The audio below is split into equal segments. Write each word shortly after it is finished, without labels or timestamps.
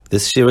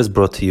This year is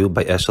brought to you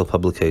by Eshel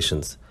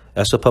Publications.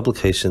 Eshel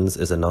Publications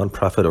is a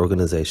non-profit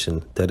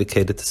organization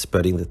dedicated to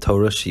spreading the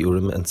Torah,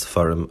 Shiurim, and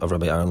Sefarim of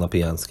Rabbi Aaron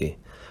Lopiansky.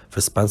 For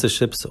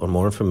sponsorships or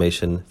more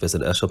information,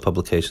 visit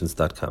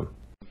eshelpublications.com.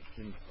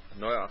 In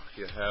Noach,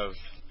 you have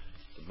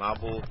the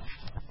Mabul,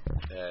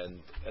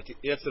 and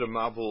after the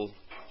Mabul,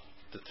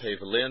 the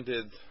Teva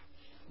landed.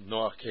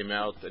 Noach came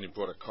out and he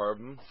brought a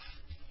carbon,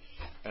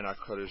 and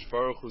HaKadosh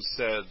Baruch Hu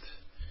said,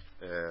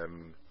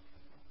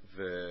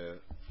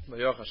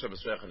 Noach Hashem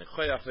Esreich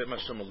Nechoyach Ve'em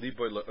Hashem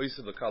Aliboy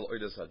Le'oised L'kal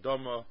Oides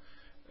Hadama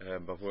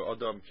Bavur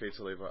Adam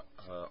Keitzeleva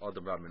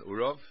Adam Ramin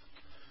Urav.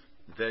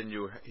 Then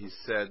he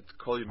said,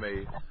 Kol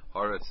Yimei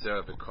Haaretz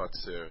Zera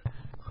V'Katzer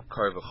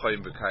Kar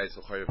V'Choyim V'Kayis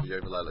V'Choyim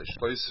V'Yom V'Layla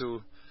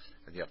Shloisu,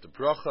 and you have the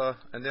bracha,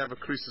 and they have a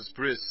krisis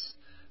bris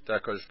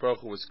that HaKadosh Baruch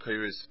Hu was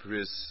krisis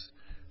bris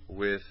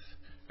with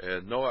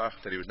Noach,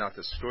 that he was not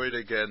destroyed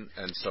again,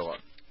 and so on.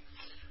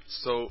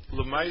 So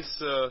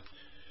L'maisa,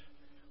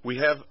 we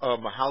have a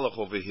mahalach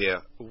over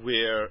here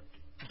where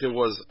there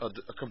was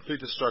a complete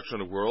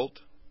destruction of the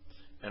world,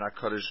 and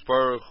HaKadosh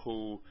Baruch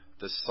Hu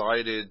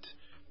decided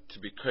to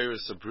be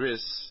kairos a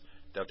bris,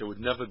 that there would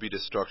never be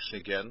destruction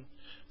again.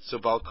 So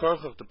Baal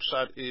Korach, the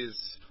pshat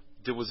is,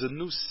 there was a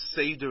new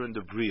seder in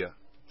the bria.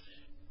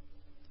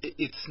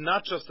 It's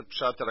not just the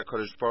pshat that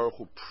HaKadosh Baruch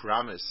Hu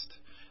promised,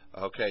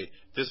 okay,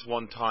 this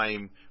one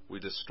time we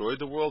destroyed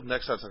the world,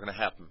 next time it's not going to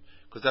happen,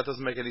 because that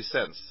doesn't make any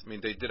sense. I mean,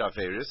 they did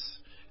Averis,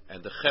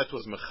 and the chet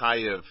was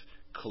mechayev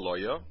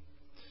koloya,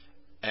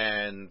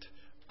 and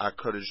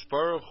HaKadosh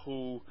Baruch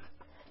Hu,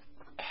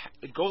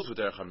 it goes with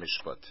Erech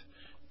HaMishpat.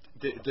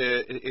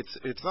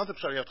 It's not the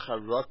pshat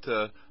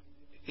charata.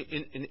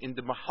 In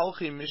the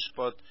Mahalchi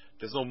Mishpat,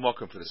 there's no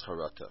mokum for this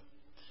charata.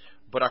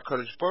 But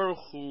HaKadosh Baruch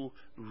Hu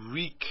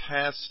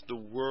recast the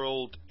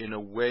world in a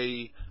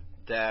way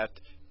that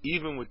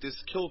even with this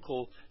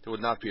kilkul, there would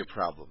not be a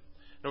problem.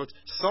 In other words,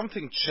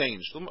 something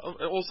changed.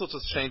 All sorts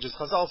of changes.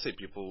 Chazal say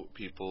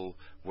people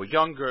were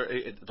younger,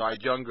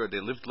 died younger,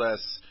 they lived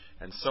less,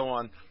 and so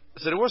on.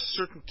 So there were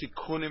certain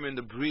tikkunim in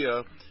the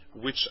bria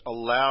which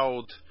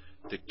allowed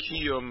the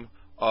kiyum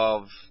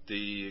of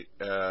the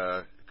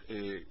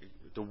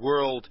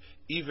world,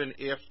 even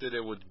after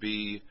there would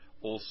be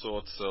all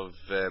sorts of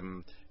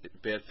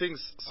bad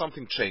things.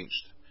 Something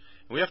changed.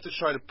 And we have to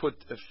try to put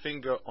a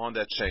finger on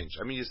that change.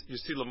 I mean, you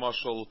see,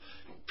 Lamashal,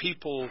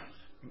 people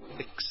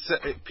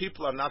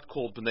are not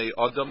called Bnei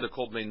Adam, they're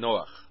called Bnei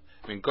Noach.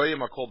 I mean,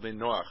 Goyim are called Bnei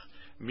Noach,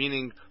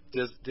 meaning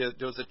there's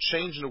a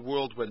change in the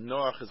world when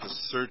Noach is a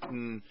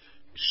certain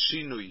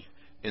shinui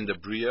in the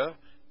Bria,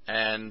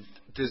 and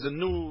there's a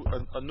new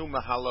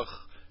mahalach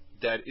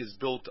that is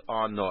built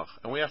on Noach,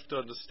 and we have to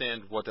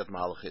understand what that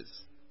mahalach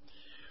is.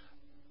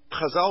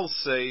 Chazal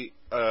say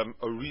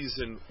a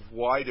reason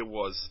why there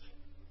was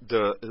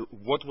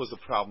what was the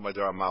problem by the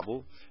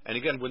Ramabel, and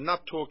again, we're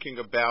not talking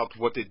about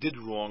what they did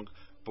wrong,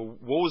 but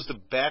what was the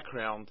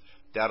background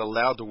that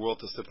allowed the world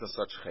to slip into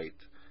such hate.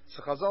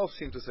 So Chazal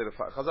seem to say,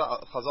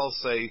 Chazal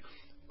say,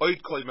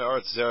 Oid kol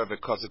me'aretz zera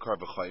v'kazikar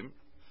v'chaim.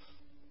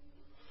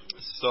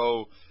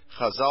 So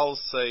Chazal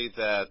say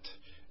that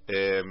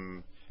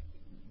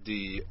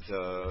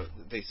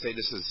they say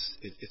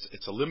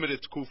it's a limited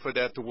kufa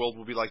that the world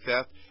will be like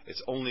that.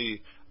 It's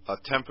only a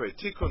temporary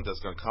tikkun.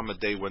 There's going to come a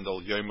day when the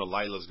Yom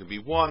HaLayla is going to be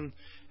one,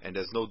 and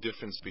there's no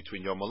difference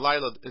between Yom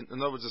HaLayla. In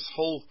other words, this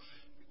whole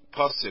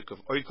pasuk of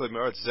Oikle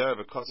Me'aretz Zera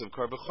V'Katzav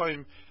Kar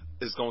V'Chaim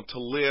is going to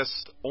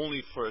last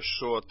only for a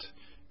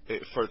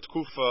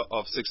tkufa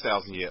of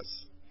 6,000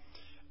 years.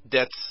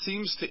 That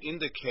seems to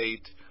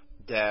indicate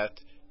that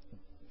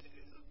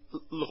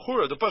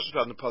L'chura, the pasuk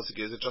on the pasuk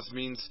is, it just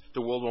means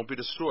the world won't be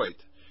destroyed.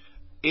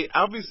 It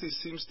obviously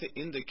seems to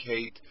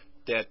indicate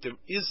that there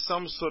is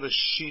some sort of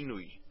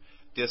shinui.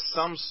 There's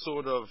some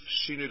sort of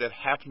shinui that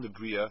happened to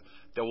Bria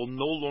that will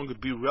no longer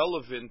be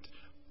relevant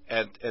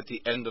at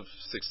the end of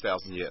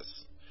 6,000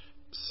 years.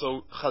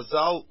 So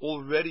Chazal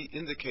already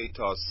indicate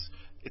to us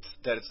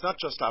that it's not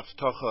just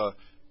Haftacha,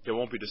 there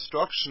won't be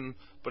destruction,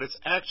 but it's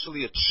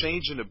actually a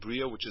change in the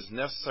Bria which is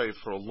necessary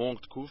for a long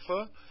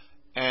Tkufa,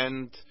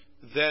 and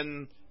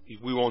then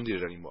we won't need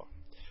it anymore.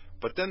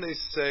 But then they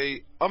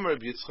say, Amar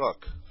Rabbi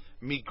Yitzchak,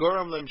 Mi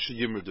goram lem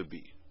sheyimru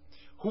debi.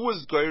 Who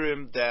was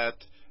goyim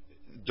that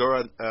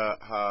Dora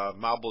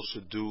Mabel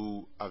should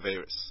do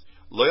Averis?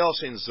 Loyal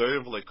shein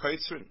zorim v'loy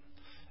kaitzrin.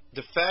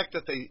 The fact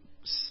that they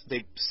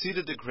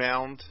seeded the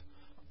ground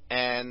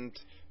and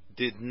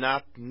did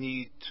not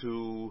need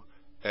to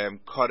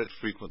cut it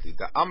frequently.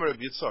 The Amar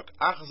Rabbi Yitzchak,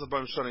 Achas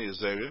Abayim Shana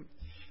Yezerim,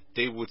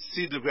 they would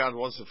seed the ground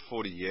once in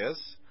 40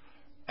 years,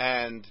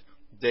 and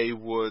they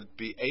would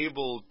be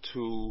able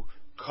to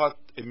cut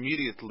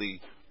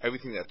immediately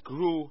everything that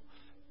grew.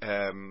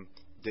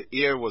 The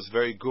air was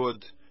very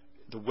good.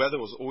 The weather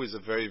was always a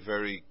very,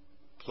 very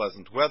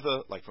pleasant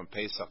weather, like from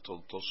Pesach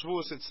till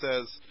Shavuos, it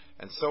says,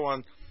 and so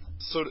on.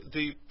 So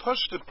the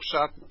Pashta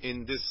Pshat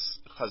in this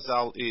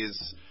Chazal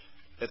is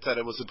that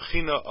it was a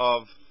bchina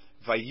of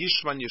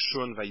Vayishman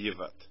Yeshurun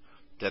Vayivat,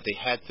 that they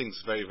had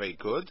things very, very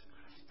good,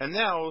 and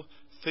now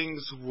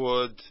things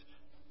would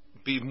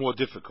be more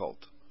difficult.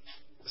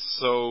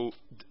 So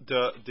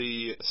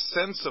the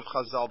sense of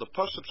Chazal, the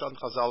Pashut Pshat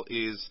Chazal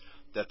is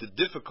that the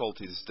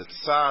difficulties, the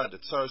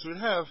tsaras we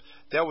have,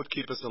 that would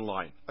keep us in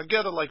line. A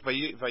gather like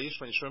Vayish,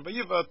 Vayishman,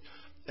 Vayivat,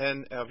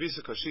 and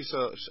Visa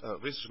Kashisa,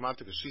 Visa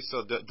Shmanta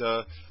Kashisa,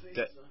 the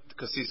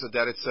Kasisa,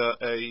 that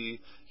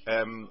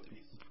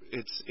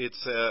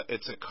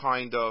it's a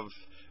kind of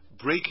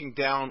breaking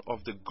down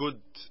of the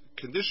good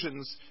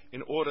conditions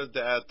in order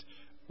that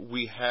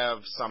we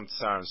have some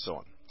tsar and so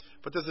on.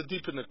 But there's a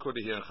deeper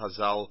nakuda here in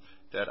Chazal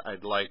that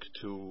I'd like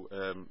to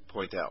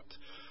point out.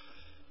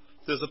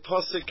 There's a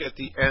pasuk at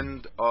the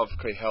end of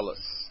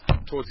Koheles,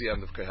 towards the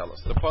end of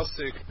Koheles. The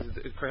pasuk,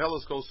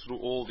 Koheles goes through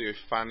all the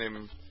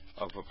ifanim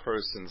of a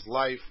person's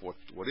life,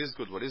 what is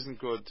good, what isn't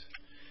good.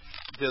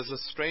 There's a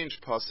strange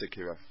pasuk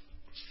here.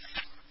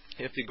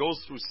 If he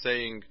goes through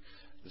saying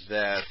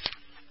that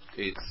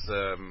it's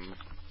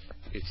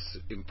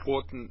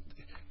important,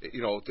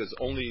 there's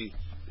only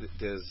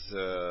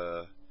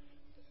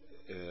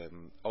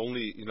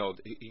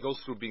he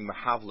goes through being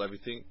mahavel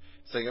everything,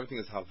 saying everything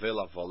is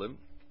havel avolim.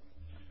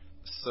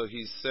 So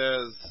he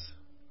says,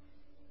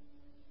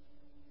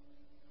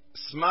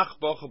 smach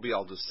bocha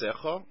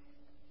bialdusecha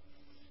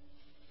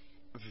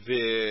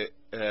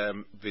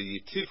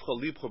veyitivcha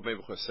libcha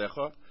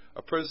b'mevuchasecha.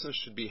 A person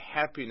should be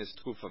happy in his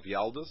truf of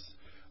yaldus.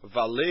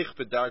 Valech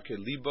bedarke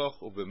libach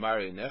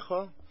ubemare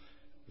necha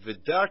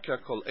v'darka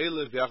kol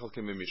ele v'yachal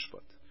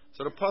kemimishpat.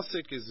 So the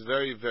pasuk is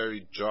very,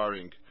 very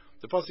jarring.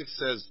 The pasuk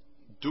says,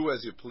 "Do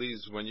as you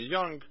please when you're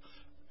young,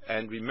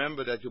 and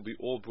remember that you'll be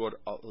all brought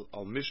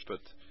al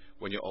mishpat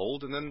when you're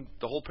old." And then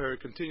the whole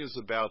paragraph continues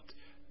about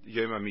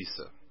Yom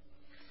HaMisa.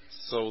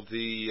 So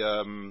the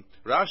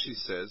Rashi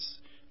says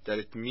that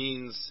it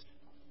means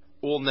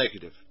all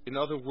negative. In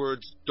other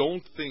words,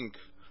 don't think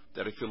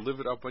that if you live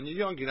it up when you're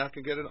young, you're not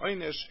going to get an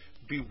einish.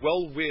 Be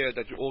well aware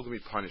that you're all going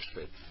to be punished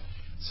for it.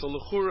 So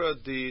l'chura,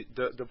 the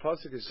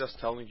pasuk is just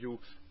telling you,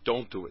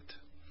 don't do it.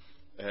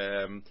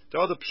 The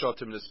other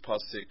pshat in this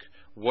pasuk,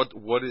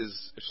 what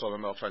is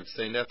Shalom El trying to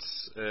say? And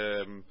that's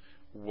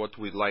what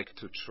we'd like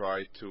to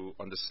try to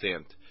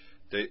understand.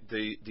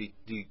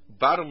 The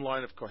bottom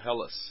line of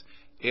Koheles,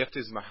 after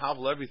his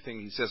mahavel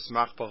everything, he says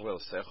smach pachvel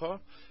secha,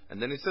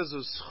 and then he says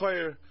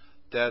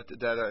that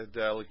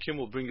Elokim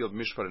will bring you a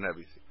mishpat and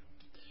everything.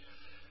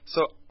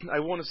 So I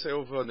want to say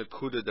over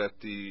Nekuda that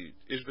the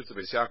Ishbitz of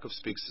Beis Yaakov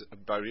speaks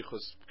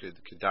Barichos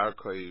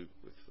Kedarkoi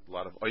with a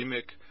lot of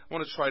oimik. I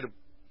want to try to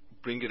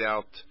bring it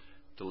out,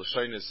 the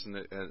Lashonis and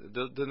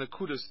the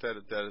Nekudas that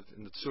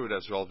in the Tzur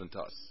that's relevant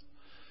to us.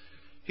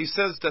 He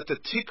says that the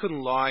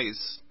tikkun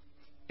lies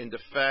in the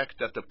fact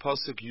that the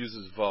pasuk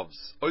uses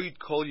vavs. Oid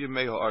kol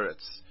yemei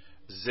haaretz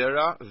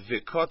zera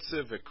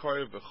v'kotze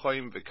v'koyer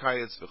v'choyim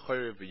v'kayetz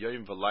v'choyer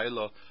v'yoyim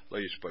v'layla lo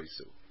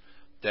yishbaisu.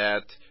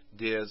 That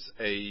there's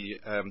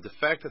the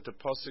fact that the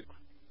pasuk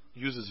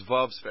uses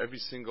vavs for every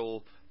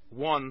single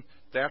one.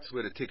 That's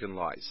where the tikkun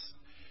lies.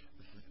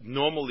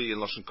 Normally in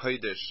Lashon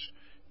Kodesh,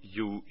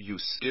 you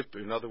skip.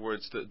 In other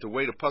words, the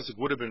way the pasuk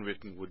would have been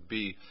written would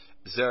be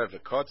zer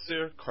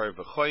v'kotzer, koyer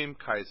v'choyim,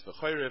 kayetz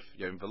v'choyer,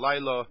 yoyim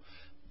v'layla.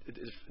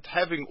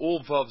 Having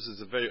all vavs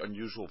is a very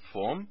unusual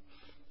form,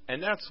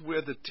 and that's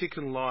where the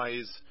tikkun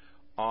lies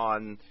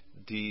on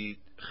the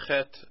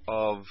chet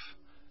of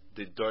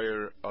the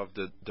doyer of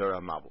the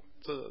Dora Mabel.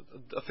 So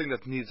a thing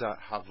that needs a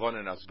havon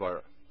and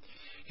asbara.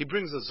 He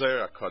brings a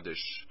Zohar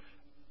Kodesh.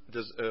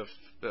 There's a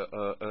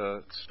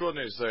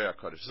extraordinary Zohar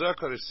Kodesh. Zohar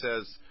Kodesh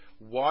says,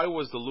 why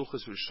was the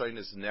Luchas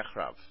Rishonis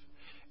nechrav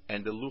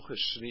and the Luchas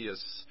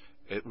Shnias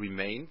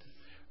remained?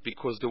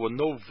 Because there were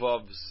no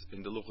vavs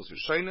in the Luchas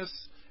Rishonis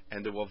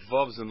and there were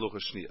vavs in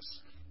Luchas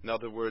Shnias. In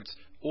other words,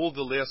 all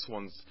the last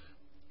ones,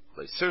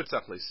 like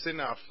Sirtzach, like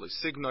Sinaf, like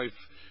Signoif,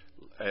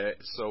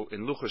 so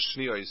in Luchas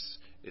Shnias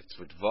it's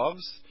with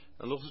vavs,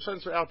 and Luchas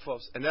Rishonis were out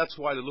vavs, and that's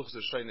why the Luchas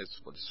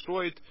Rishonis were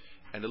destroyed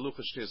and the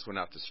Luchas Shnias were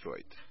not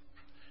destroyed.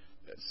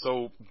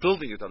 So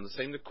building it on the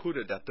same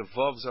nekuda that the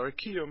vavs are a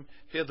kiyum,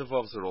 here the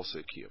vavs are also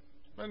a kiyum.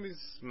 We'll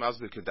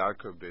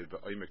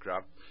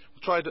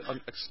try to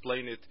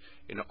explain it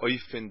in an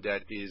oifin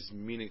that is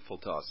meaningful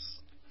to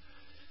us.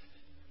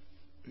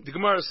 The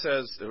Gemara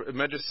says, the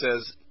Medrash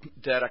says,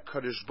 that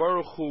HaKadosh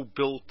Baruch Hu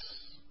built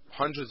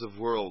hundreds of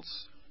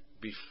worlds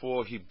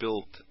before he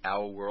built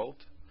our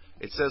world.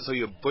 It says,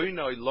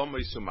 HaKadosh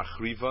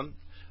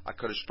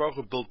Baruch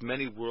Hu built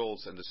many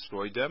worlds and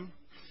destroyed them.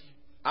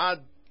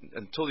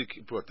 Until he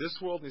brought this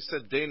world, and he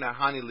said, Deina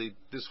Hanili,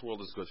 this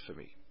world is good for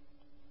me.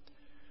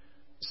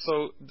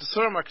 So, the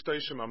Surah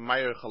Maktoishim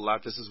Amayr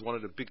Chalat, this is one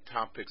of the big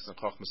topics in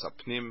Chochmas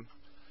Apnim.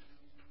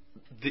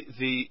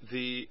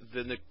 The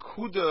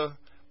Nekuda,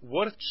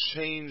 what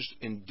changed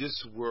in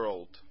this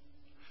world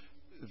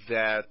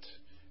that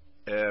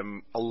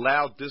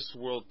allowed this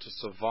world to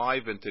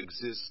survive and to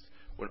exist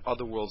when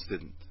other worlds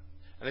didn't?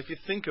 And if you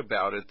think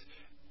about it,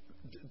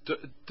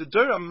 the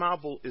Dora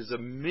Mabel is a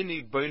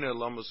mini Beina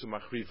Lamasu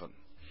Machrivan.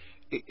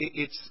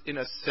 It's, in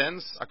a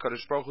sense,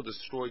 HaKadosh Baruch Hu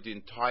destroyed the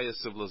entire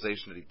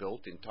civilization that he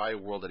built, the entire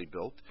world that he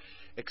built,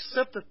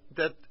 except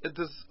that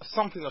there's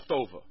something left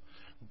over.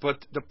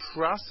 But the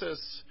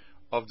process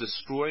of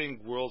destroying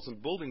worlds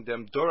and building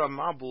them, Dor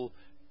HaMabul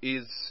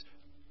is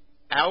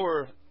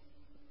our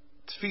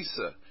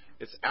tfisa.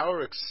 It's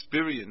our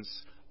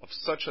experience of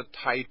such a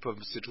type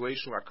of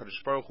situation where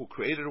HaKadosh Baruch Hu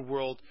created a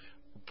world,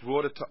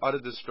 brought it to utter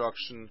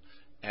destruction,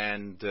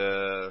 and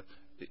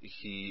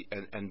he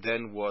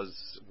then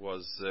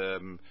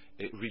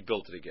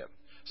rebuilt it again.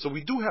 So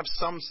we do have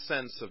some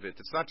sense of it.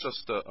 It's not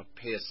just a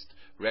past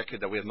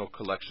record that we have no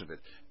collection of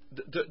it.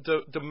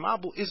 The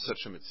Mabul is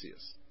such a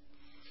Metzias.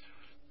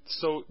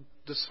 So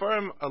the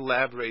Sfarim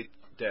elaborate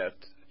that.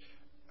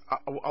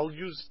 I'll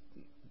use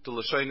the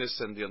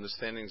Lashonis and the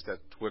understandings that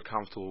we're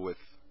comfortable with.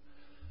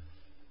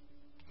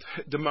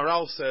 The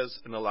Maral says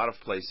in a lot of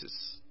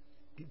places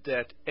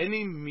that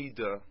any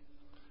midah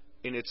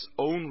in its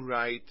own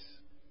right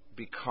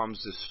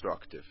becomes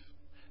destructive.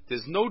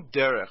 There's no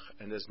derech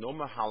and there's no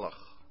mahalach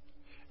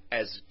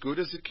as good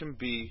as it can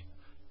be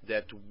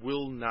that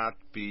will not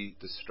be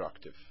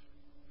destructive.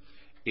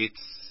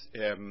 It's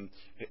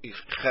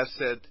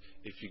chesed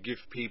if you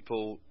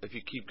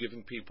keep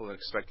giving people and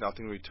expect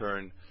nothing in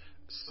return,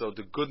 so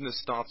the goodness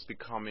starts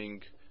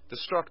becoming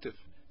destructive.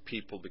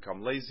 People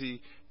become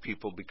lazy,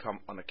 people become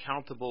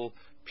unaccountable,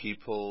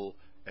 people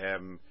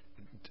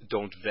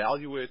don't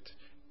value it,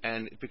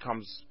 and it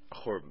becomes a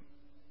churban.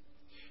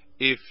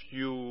 If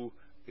you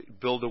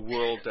build a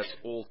world that's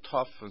all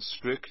tough and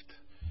strict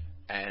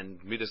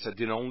and midas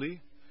hadin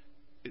only,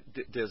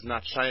 there's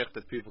not shaykh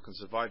that people can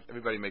survive.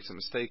 Everybody makes a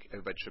mistake,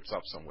 everybody trips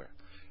up somewhere,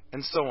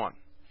 and so on.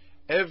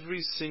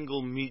 Every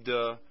single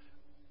midah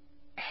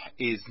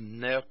is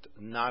not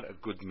a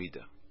good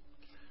midah.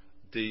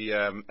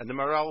 And the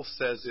Maral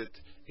says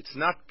it's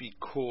not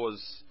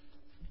because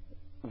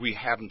we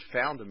haven't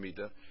found a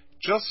midah,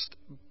 just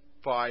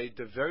by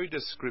the very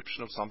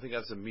description of something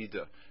as a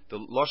midah, the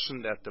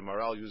lashon that the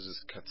Maral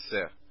uses,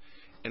 katzer.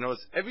 In other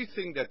words,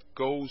 everything that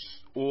goes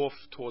off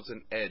towards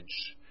an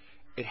edge,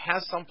 it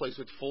has some place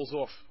where it falls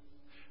off.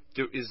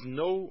 There is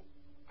no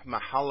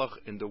mahalach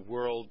in the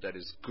world that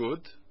is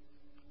good,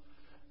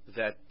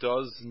 that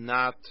does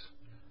not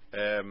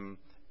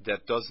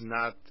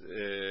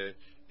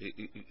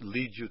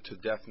lead you to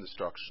death and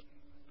destruction.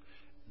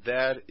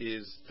 That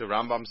is, the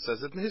Rambam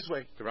says it in his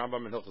way. The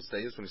Rambam in Hilchos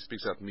Deis, when he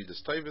speaks about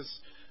midas toivos,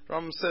 the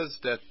Rambam says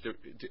that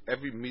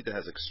every midah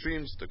has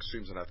extremes. The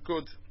extremes are not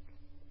good.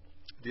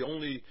 The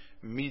only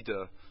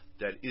midah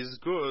that is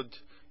good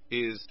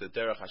is the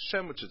derech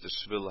Hashem, which is the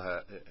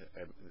shvil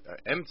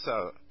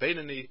emtza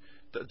beinani.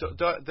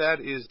 That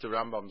is the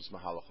Rambam's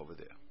mahalach over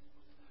there.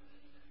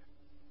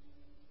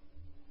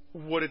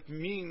 What it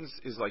means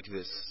is like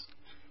this: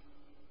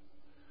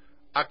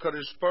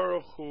 HaKadosh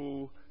Baruch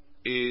Hu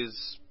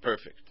is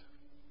perfect.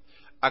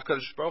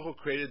 HaKadosh Baruch Hu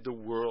created the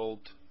world,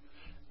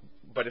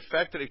 but the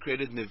fact that He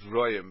created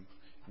Nivroim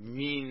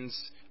means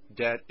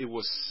that it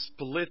was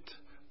split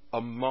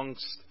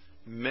amongst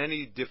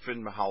many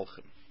different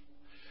mahalchim.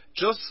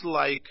 Just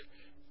like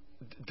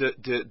the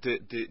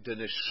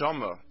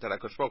neshama that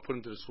HaKadosh Baruch Hu put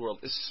into this world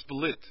is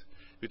split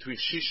between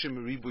Shishim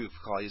Ribuy of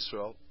Klal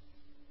Yisrael,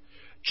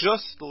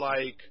 just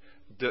like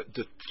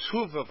the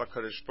tuv of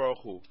HaKadosh Baruch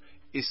Hu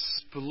is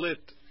split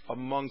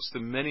amongst the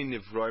many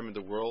nivroim in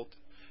the world.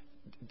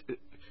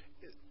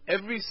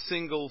 Every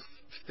single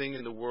thing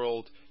in the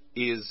world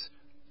is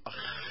a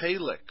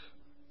chelek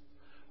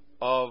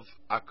of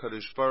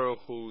HaKadosh Baruch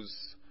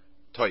Hu's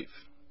toiv.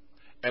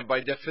 And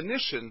by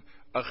definition,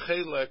 a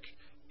chelek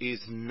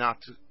is not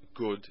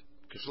good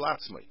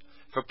kishlatzmai.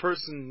 If a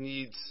person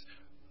needs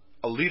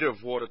a liter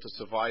of water to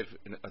survive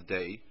in a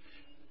day,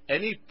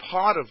 any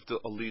part of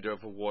a liter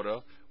of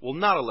water will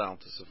not allow him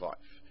to survive.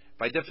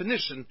 By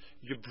definition,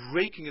 you're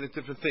breaking it into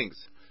different things.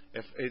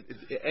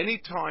 Any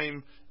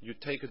time you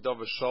take a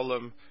davar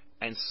shalom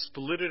and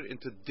split it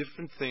into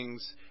different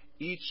things,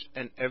 each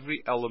and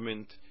every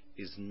element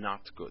is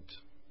not good.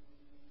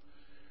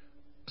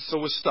 So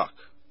we're stuck.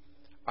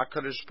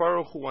 HaKadosh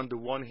Baruch Hu, on the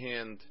one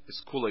hand,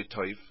 is kulei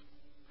toiv.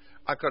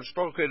 HaKadosh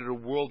Baruch Hu created a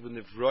world with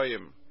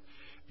nivroim.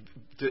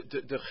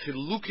 The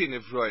chiluki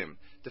nivroim,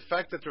 the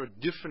fact that there are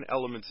different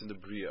elements in the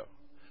bria,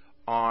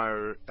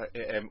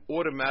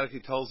 automatically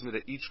tells me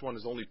that each one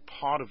is only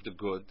part of the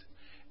good,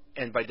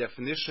 and by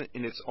definition,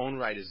 in its own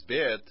right, is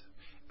bad.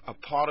 A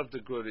part of the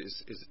good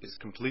is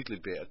completely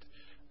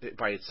bad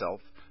by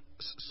itself.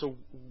 So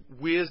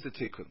where's the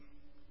tikkun?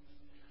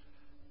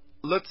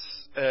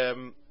 Let's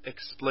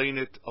explain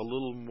it a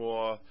little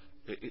more.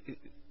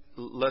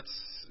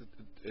 Let's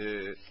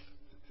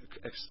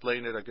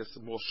explain it, I guess,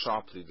 more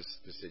sharply,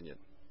 this Inyan.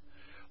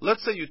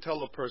 Let's say you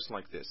tell a person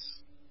like this: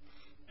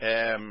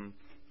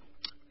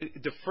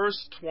 the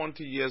first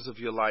 20 years of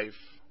your life,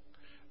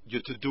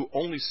 you're to do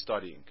only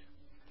studying.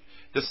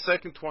 The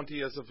second 20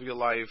 years of your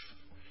life,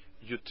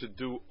 you're to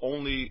do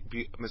only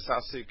be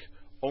misasik,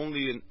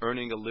 only in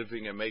earning a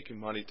living and making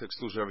money to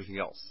exclusion of everything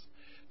else.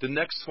 The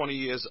next 20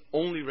 years,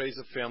 only raise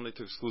a family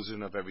to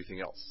exclusion of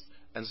everything else,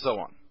 and so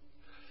on.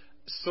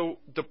 So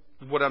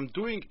what I'm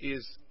doing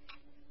is,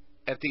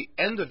 at the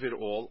end of it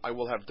all, I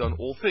will have done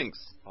all things.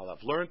 I'll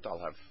have learned, I'll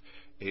have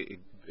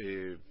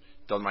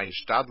done my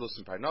hishtadlus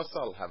and parnasa,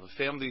 I'll have a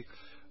family.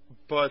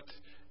 But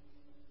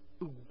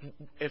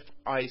if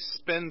I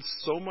spend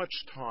so much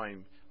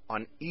time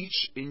on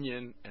each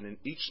inyan and in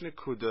each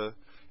nekuda,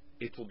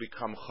 it will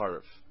become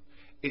charav.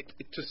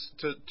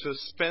 To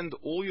spend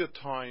all your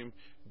time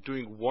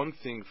doing one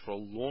thing for a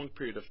long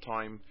period of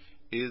time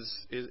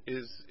is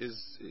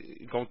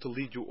going to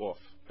lead you off.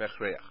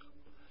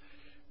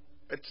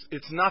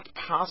 It's not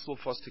possible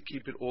for us to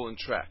keep it all in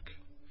track.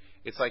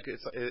 It's like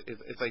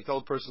tell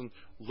a person,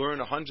 learn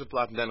 100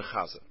 plat and then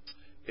chaza.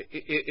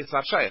 It's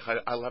not shaykh.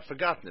 I'll have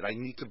forgotten it. I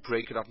need to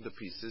break it up into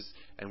pieces,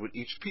 and with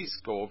each piece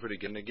go over it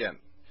again and again.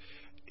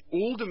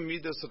 All the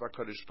midas of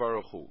HaKadosh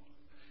Baruch Hu,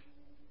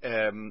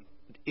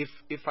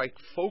 if I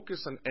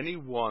focus on any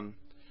one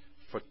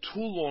for too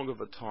long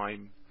of a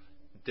time,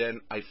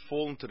 then I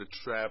fall into the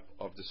trap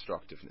of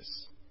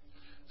destructiveness.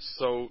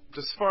 So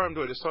the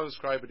way the Sfarim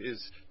describe it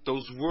is,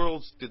 those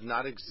worlds did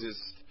not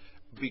exist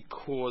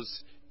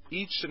because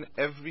each and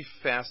every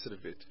facet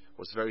of it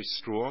was very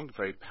strong,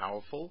 very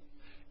powerful,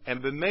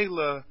 and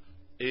b'meila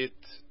it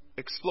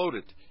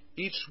exploded.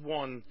 Each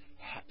one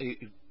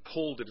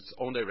pulled in its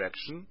own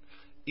direction.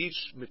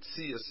 Each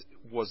mitzias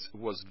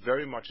was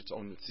very much its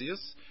own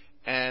mitzias,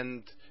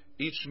 and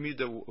each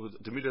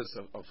the midas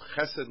of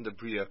Chesed and the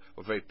Bria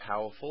were very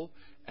powerful,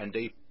 and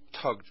they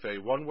tugged very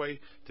one way.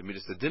 The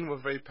midas of Din were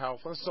very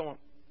powerful, and so on.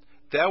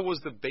 That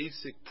was the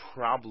basic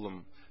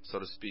problem, so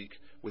to speak,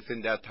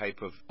 within that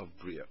type of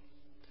Bria.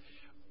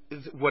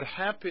 What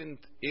happened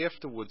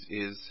afterwards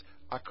is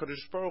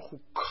HaKadosh Baruch Hu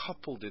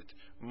coupled it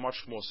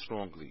much more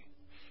strongly.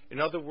 In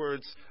other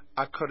words,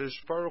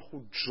 HaKadosh Baruch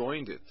Hu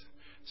joined it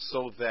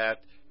so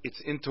that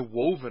it's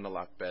interwoven a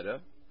lot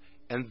better,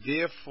 and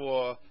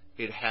therefore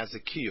it has a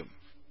kiyum.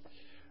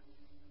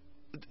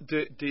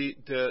 The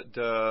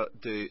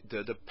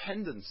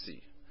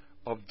dependency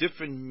of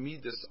different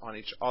midas on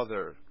each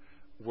other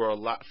were a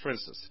lot. For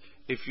instance,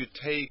 if you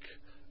take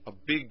a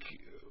big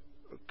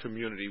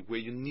community where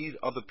you need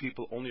other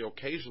people only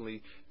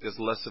occasionally, there's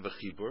less of a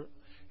chibur.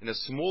 In a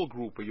small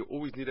group where you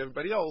always need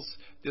everybody else,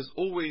 there's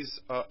always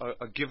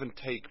a give and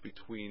take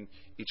between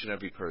each and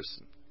every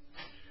person.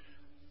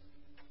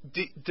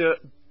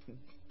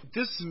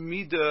 This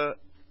midah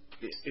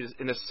is,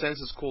 in a sense,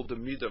 is called the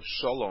midah of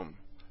shalom,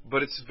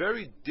 but it's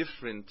very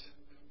different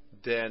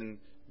than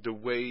the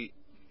way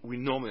we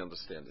normally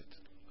understand it.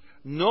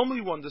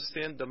 Normally we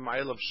understand the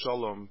mile of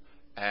shalom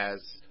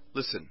as,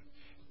 listen,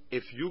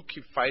 if you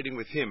keep fighting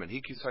with him and he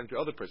keeps fighting with the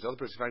other person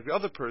keeps fighting with the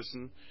other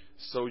person,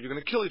 so you're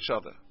going to kill each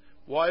other.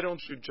 Why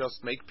don't you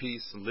just make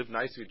peace and live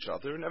nice with each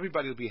other and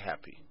everybody will be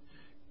happy?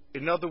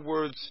 In other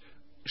words,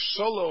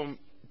 shalom,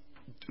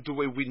 the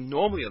way we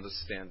normally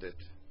understand it,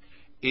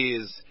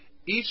 is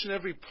each and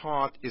every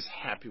part is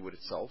happy with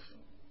itself,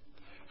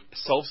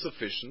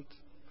 self-sufficient,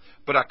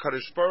 but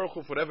HaKadosh Baruch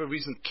Hu, for whatever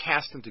reason,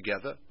 cast them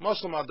together. You're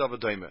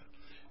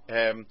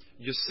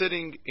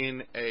sitting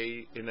in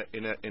a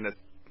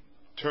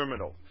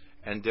terminal,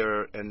 and I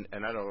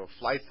don't know,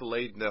 flight's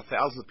delayed, and there are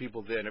thousands of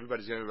people there, and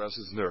everybody's getting everybody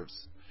else's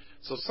nerves.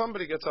 So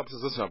somebody gets up and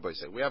says, listen, everybody,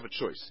 we have a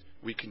choice.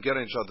 We can get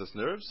on each other's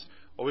nerves,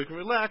 or we can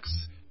relax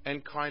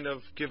and kind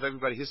of give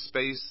everybody his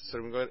space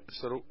so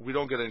we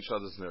don't get on each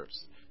other's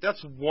nerves.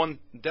 That's the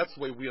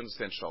way we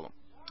understand shalom.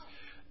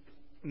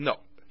 No.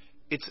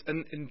 It's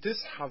in this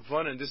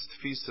Havana, in this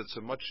Tfisa, it's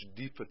a much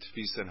deeper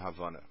Tfisa in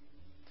Havana.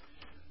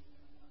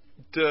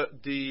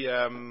 The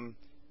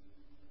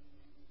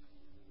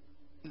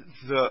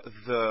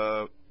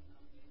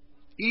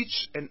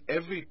each and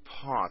every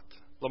part,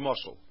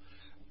 Lamashal,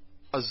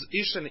 as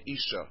Ish and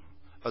Isha,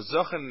 a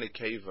Zach and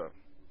Nekeva.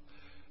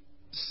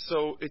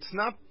 So it's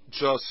not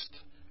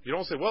just, you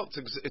don't say, well,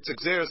 it's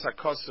Exeris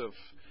HaKosov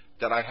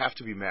that I have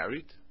to be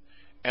married,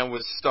 and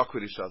we're stuck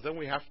with each other, and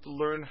we have to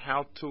learn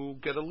how to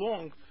get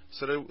along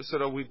so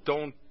that we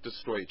don't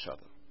destroy each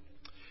other.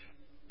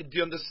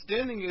 The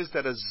understanding is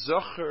that a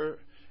Zacher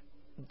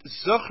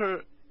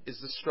is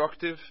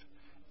destructive,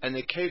 and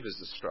Nekeva is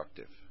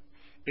destructive.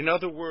 In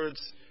other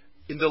words,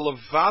 in the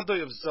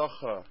Levadoi of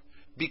Zacher,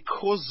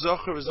 because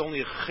Zacher is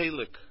only a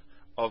chelik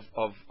of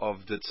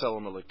the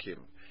Tzelem Elokim,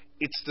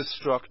 it's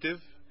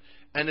destructive,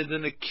 and in the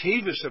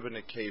Nekeva Sheba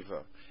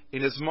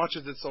in as much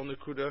as it's on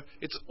Nekuda,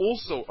 it's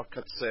also a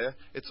katzeh,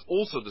 it's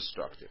also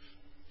destructive.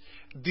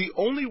 The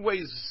only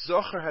way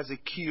Zacher has a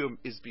kiyum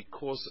is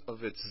because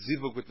of its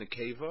zivug with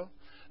Nekeva.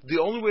 The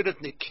only way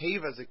that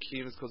Nekeva has a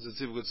kiyum is because of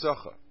zivug with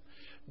Zacher.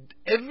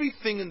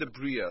 Everything in the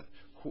Bria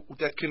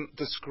that can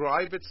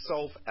describe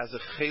itself as a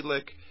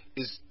chelik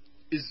is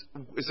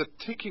a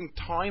ticking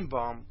time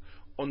bomb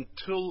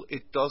until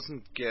it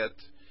doesn't get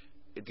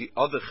the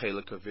other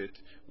chelik of it,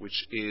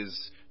 which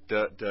is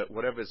the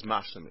whatever is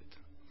mashlamit.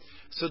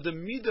 So the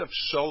midah of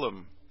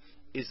shalom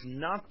is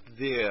not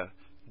there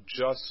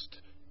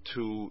just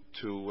to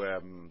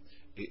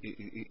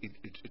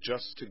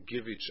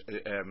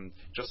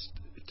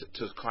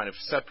kind of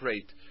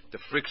separate the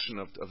friction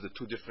of the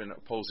two different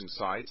opposing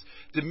sides.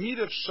 The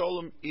midah of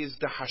shalom is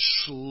the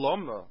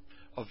hashlama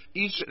of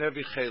each and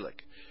every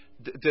chelik.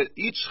 That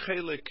each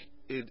chelik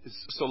is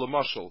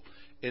solomashal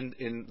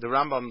in the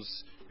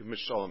Rambam's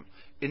Mishalom.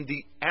 In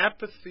the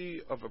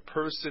apathy of a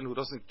person who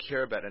doesn't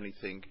care about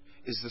anything,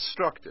 is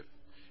destructive.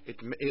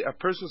 A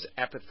person who's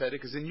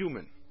apathetic is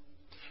inhuman.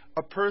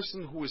 A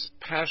person who is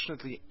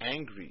passionately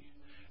angry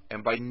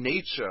and by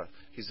nature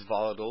he's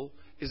volatile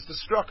is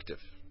destructive.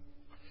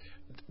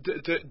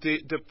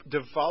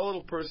 The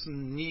volatile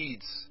person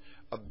needs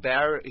a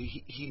barrier.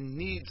 He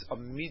needs a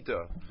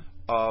midah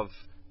of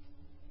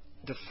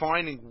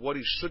defining what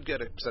he should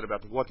get upset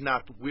about, what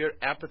not, where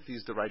apathy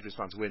is the right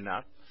response, where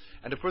not.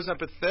 And the person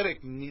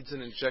apathetic needs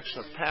an injection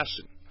of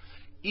passion.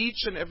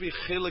 Each and every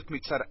chelik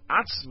mitzad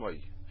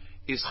atzmai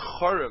is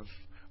chorev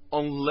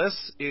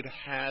unless it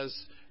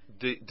has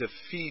the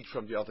feed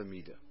from the other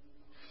midah.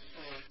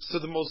 So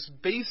the most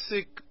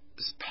basic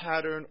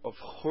pattern of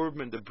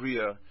churban in the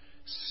bria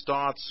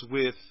starts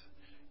with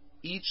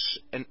each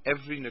and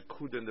every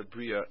nekuda in the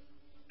bria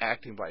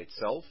acting by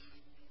itself.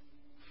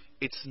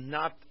 It's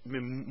not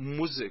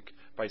muzik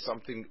by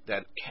something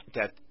that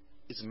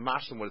is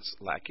mashlim what it's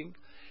lacking,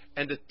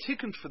 and the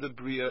tikkun for the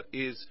bria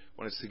is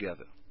when it's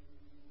together.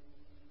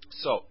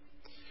 So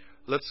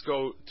let's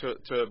go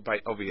to by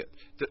over here.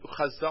 The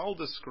Chazal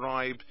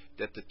described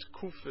that the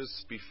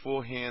tkufas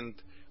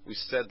beforehand, we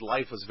said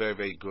life was very,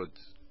 very good,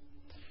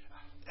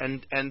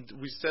 and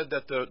we said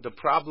that the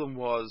problem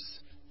was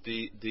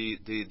the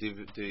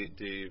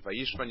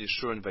Vayishman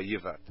Yeshur and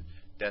Vayivat,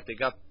 that they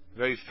got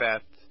very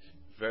fat,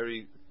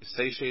 very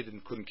satiated,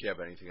 and couldn't care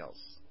about anything else.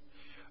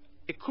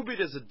 It could be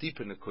there's a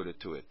deeper nekuda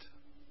to it.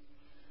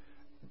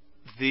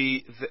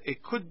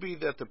 It could be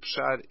that the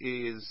pshat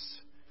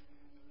is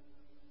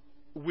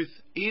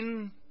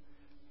within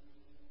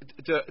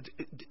the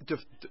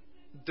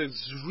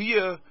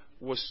zriya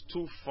was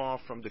too far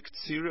from the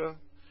ktsira,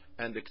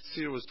 and the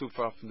ktsira was too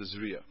far from the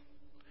zriya.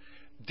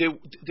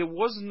 There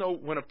was no,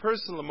 when a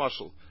person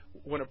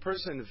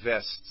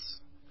invests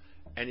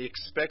and he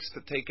expects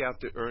to take out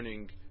the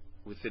earning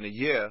within a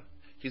year,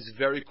 he's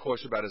very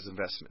cautious about his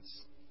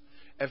investments.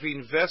 If he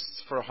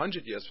invests for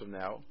 100 years from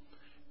now,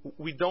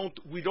 we don't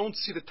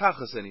see the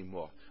tachas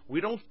anymore.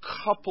 We don't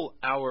couple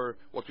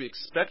what we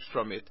expect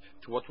from it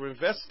to what we're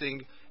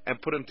investing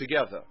and put them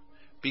together,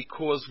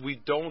 because we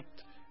don't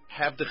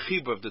have the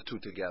chibur of the two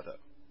together.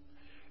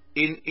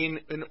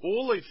 In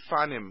all a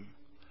fanim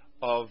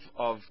of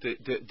the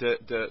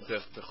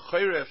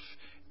chayref,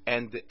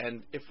 and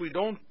if we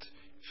don't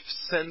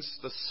sense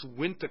the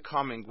winter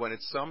coming when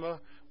it's summer,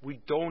 we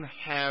don't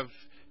have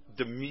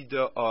the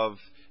midah of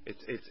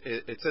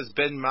it says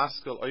ben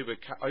maskil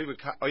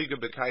oiga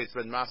bekayis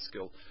ben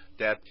maskil,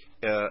 that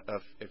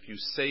if you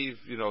save,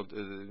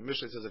 the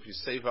Mishnah says if you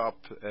save up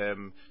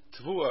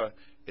tvua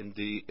in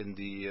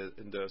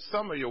the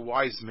summer, you're a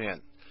wise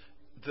man.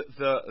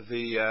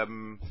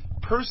 The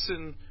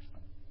person,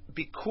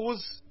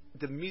 because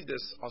the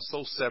midas are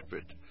so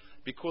separate,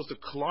 because the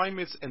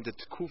climates and the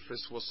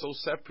tkufas were so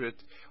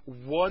separate,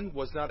 one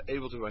was not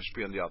able to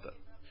mashpia on the other.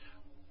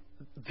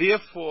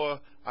 Therefore,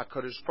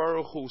 HaKadosh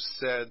Baruch Hu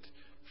said,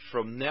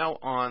 from now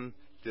on,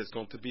 there's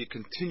going to be a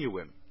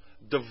continuum.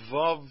 The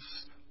vavs,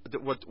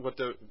 what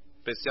the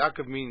Beis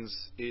Yaakov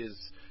means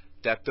is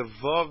that the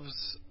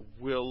vavs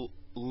will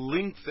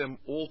link them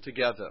all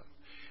together.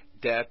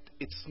 That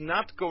it's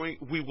not going,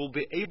 we will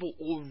be able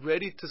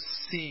already to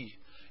see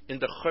in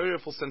the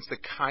chayreful sense the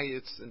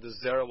kayitz, in the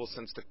zerahful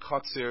sense the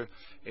katzir,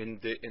 in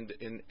the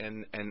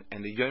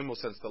yomul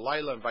sense the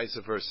laila, and vice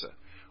versa.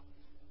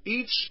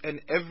 Each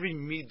and every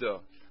midah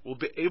will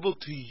be able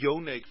to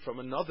yonek from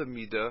another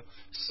midah,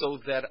 so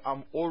that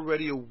I'm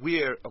already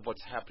aware of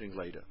what's happening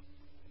later.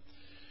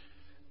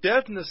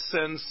 That, in a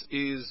sense,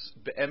 is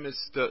be'emes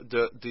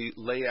the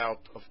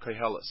layout of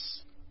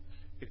Koheles.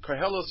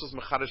 Koheles was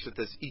mechadish that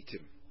there's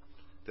itim.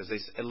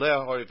 There's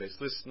elehoi, there's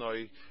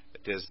lisnoi,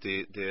 there's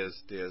the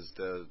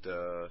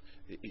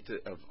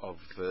of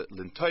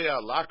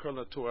lintoya, lakra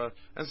natura,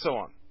 and so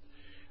on.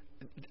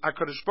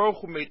 HaKadosh Baruch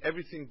Hu made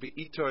everything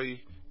be'itoi,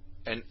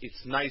 and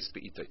it's nice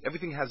be'itoi.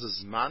 Everything has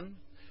a zman,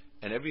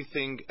 and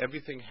everything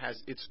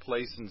has its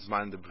place in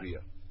zman the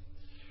bria.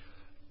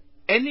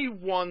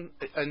 Anyone,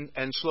 and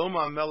Shlomo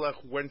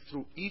HaMelech went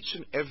through each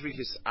and every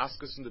his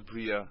askus in the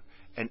bria,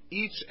 and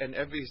each and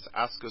every his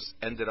askus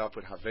ended up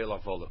with Havel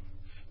Avolim.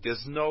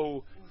 There's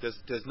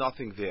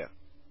nothing there.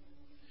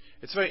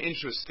 It's very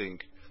interesting.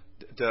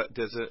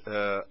 There's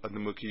a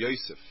Nemuki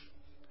Yosef.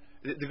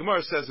 The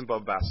Gemara says in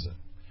Bava Basra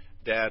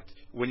that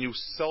when you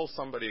sell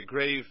somebody a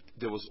grave,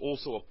 there was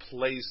also a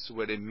place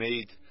where they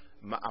made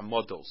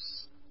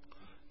ma'amodos.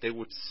 They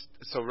would,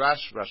 so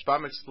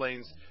Rashbam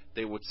explains,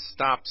 they would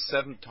stop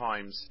 7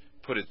 times,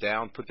 put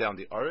down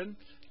the aron,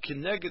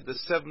 kineged the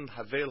 7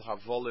 Havel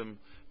Havolim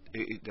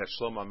that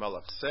Shlomo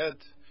HaMelech said,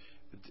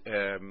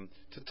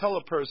 to tell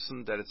a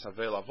person that it's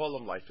Havel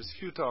Avolim, life is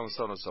futile, and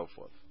so on and so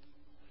forth.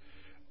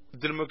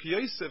 The Nemuki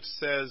Yosef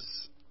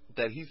says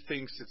that he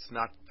thinks it's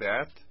not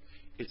that.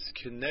 It's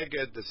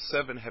Keneged the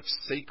 7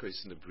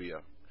 Hefsekos in the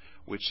Bria,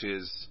 which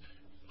is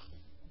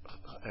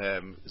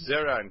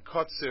Zera and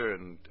Kotzer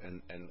and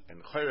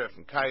Chayref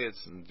and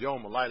Kayetz and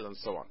Yom Alayla and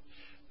so on.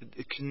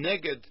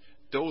 Keneged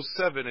those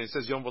 7, and he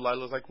says Yom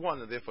Alayla is like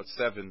 1, and therefore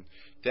 7.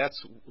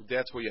 That's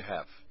what you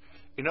have.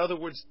 In other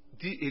words,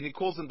 and he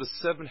calls them the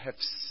 7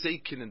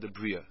 Hefsekin in the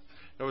Bria.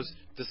 other words,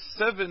 the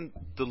 7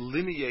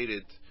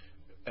 delineated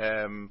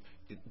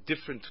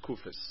different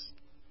kufis.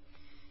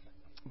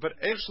 But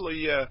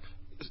actually,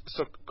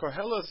 so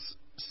Koheles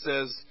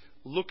says,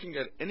 looking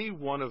at any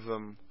one of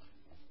them,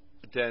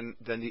 then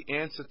the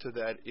answer to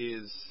that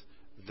is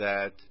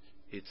that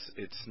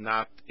it's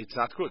not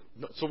good.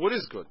 No, so what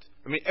is good?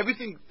 I mean,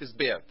 everything is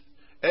bad.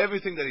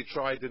 Everything that he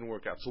tried didn't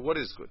work out. So what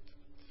is good?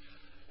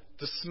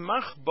 The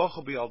smach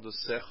bocha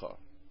bi'aldosecha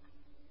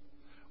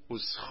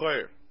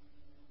u'scher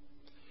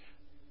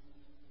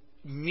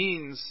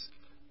means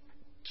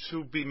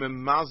to be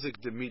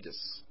memazik the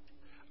midas.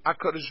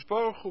 HaKadosh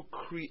Baruch Hu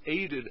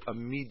created a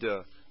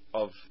midah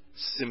of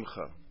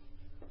simcha.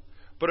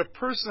 But a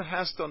person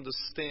has to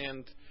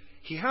understand,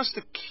 he has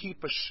to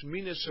keep a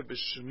shminis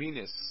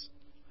b'shminis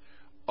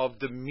of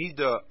the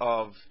midah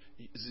of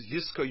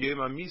Yizko Yom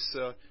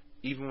HaMisa,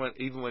 even when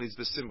he's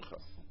b'simcha.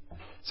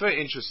 It's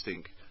very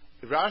interesting.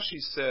 Rashi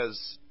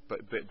says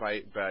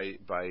by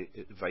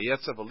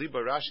Vayetzav Aliba,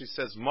 Rashi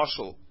says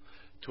mashal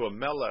to a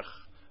melech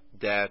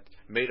that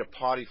made a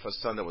party for a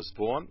son that was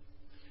born,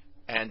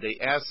 and they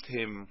asked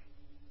him,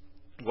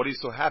 "What are you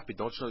so happy?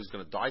 Don't you know he's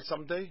going to die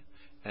someday?"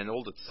 And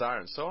all the tsar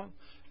and so on.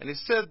 And he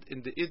said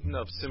in the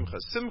idna of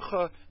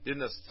simcha, the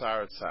idna of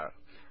tsar.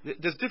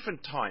 There's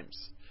different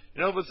times.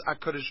 In other words,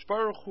 HaKadosh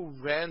Baruch Hu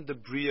ran the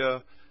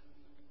bria,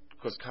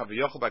 because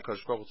Kaviyachal by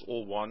HaKadosh Baruch Hu is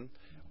all one,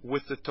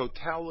 with the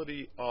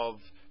totality of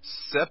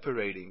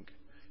separating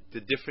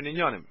the different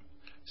inyanim.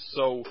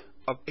 So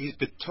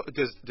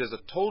there's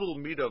a total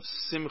midah of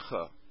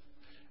simcha,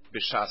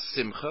 b'shas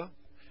simcha,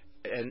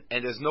 and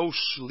there's no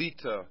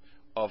shlita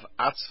of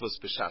atzvus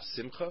b'shas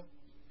simcha,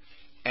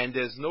 and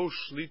there's no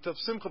shlita of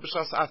simcha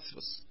b'shas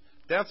atzvus.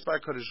 That's by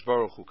HaKadosh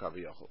Baruch Hu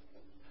Kaviyachal.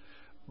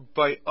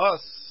 By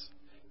us,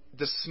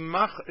 the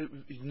smach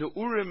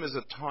Neurim is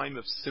a time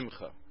of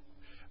simcha,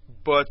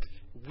 but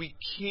we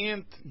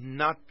can't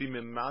not be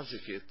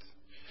memazik it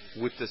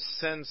with the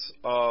sense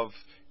of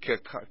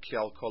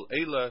kial kol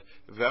eila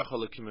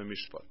ve'achal ekim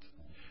mishpat.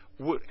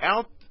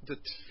 Without the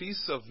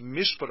tfis of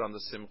mishpat on the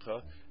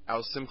simcha,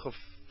 our simcha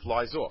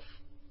flies off.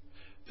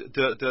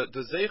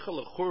 The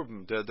zeichel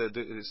churban,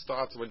 the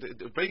starts when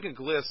the breaking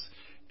glass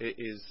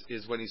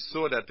is when he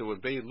saw that there were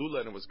bay lula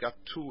and it was got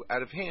too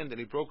out of hand, and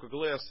he broke a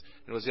glass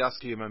and it was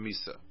yaski yom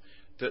hamisa.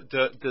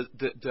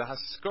 The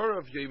haskara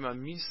of yom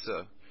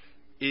hamisa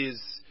is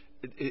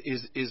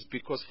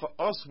because for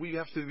us we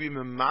have to be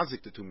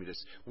memazik the 2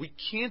 meters. We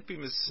can't be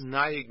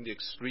misnayig the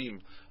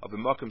extreme of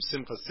b'makom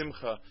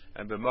simcha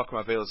and b'makom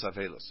avelos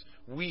avelos.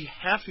 We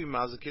have to be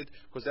mazik it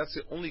because that's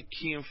the only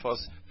kiyum for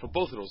us for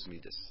both of those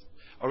meters.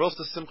 Or else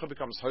the simcha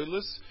becomes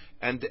hoyless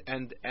and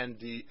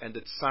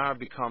the tsar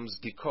becomes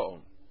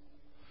dikoon.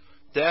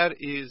 That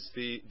is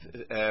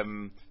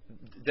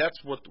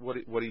that's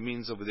what he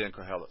means over there in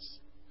Koheles.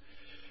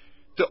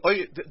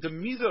 The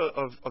midah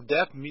of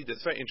that midah,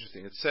 it's very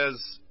interesting. It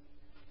says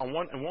in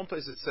one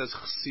place it says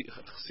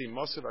Chsi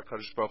Moshe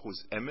HaKadosh Baruch Hu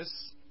is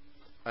emes,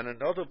 and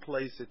another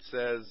place it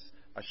says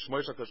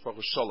Ashmosh HaKadosh Baruch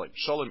Hu Shalom.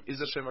 Shalom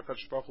is a Shem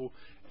HaKadosh Baruch Hu.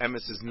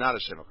 Emes is not a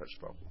Shem HaKadosh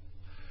Baruch Hu.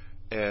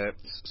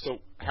 So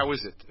how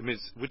is it? It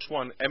means which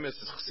one? Emes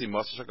is Chsi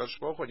Moshe HaKadosh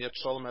Baruch Hu, and yet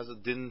Shalom has a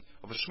din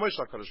of a Shmosh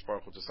HaKadosh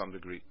Baruch Hu to some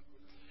degree.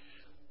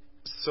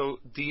 So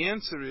the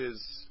answer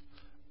is,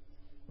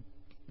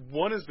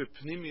 one is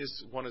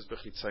bepnimius, one is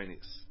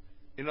bechitzonius.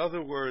 In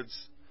other words,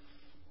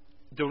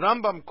 the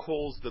Rambam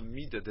calls the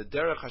midah, the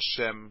derech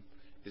Hashem,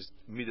 is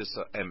midas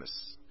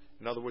emes.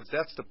 In other words,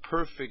 that's the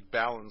perfect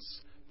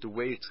balance, the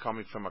way it's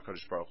coming from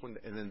HaKadosh Baruch Hu,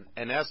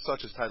 and as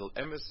such is titled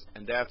emes,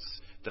 and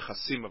that's the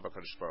chasim of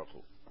HaKadosh Baruch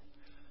Hu.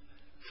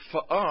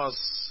 For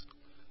us,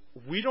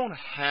 we don't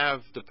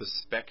have the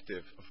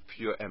perspective of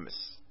pure emes.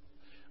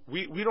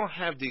 We don't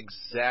have the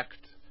exact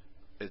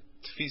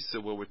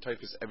tfisa where we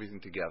types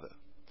everything together.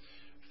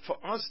 For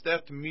us,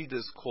 that midah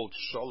is called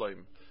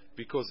shalom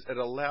because it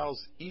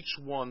allows each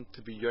one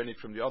to be yearning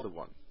from the other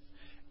one.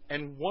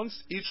 And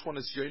once each one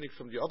is yearning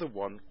from the other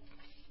one,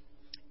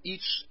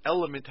 each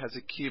element has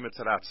a kiyum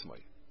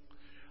etzaratzmai.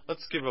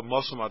 Let's give a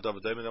mashal ma'adav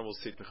and then we'll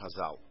see it in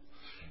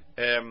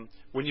Chazal.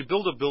 When you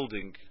build a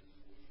building,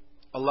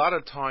 a lot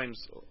of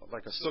times,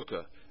 like a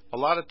sukkah, a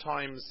lot of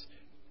times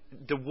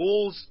the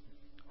walls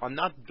are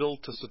not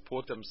built to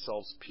support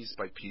themselves piece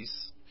by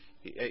piece.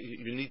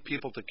 You need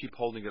people to keep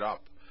holding it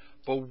up.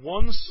 But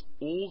once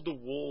all the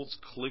walls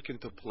click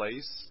into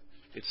place,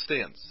 it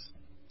stands.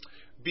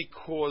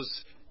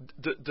 Because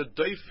the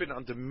doifen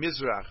on the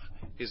Mizrach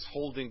is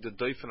holding the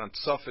doifen on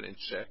Tzafin in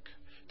check.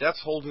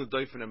 That's holding the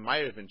doifen in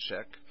Mayev in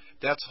check.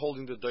 That's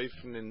holding the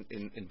doifen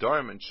in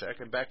Durham in check,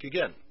 and back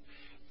again.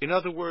 In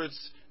other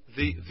words,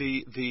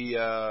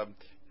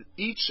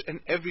 each and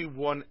every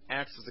one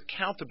acts as a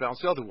counterbalance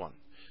to the other one.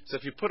 So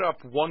if you put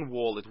up one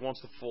wall, it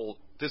wants to fall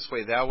this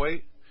way, that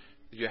way.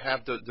 You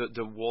have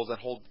the walls that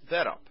hold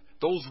that up.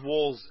 Those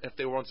walls, if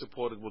they weren't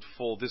supported, would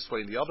fall this way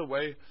and the other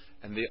way,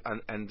 and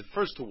the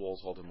first 2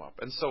 walls hold them up,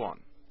 and so on.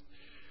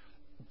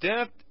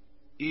 That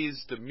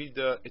is the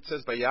midah. It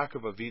says by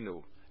Yaakov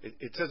Avinu.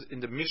 It says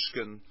in the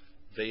Mishkan,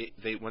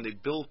 they when they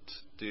built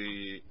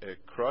the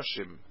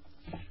Kroshim,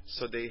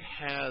 So they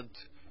had,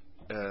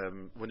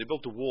 when they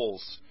built the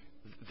walls,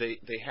 they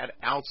had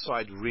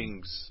outside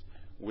rings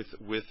with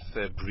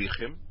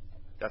brichim.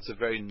 That's a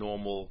very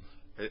normal,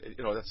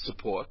 that's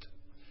support.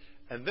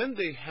 And then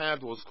they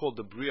had what was called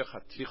the briach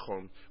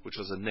hatichon, which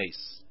was a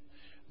nace.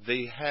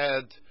 They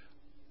had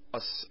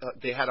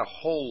a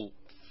hole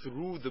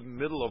through the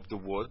middle of the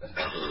wood,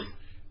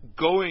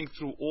 going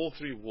through all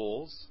three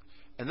walls,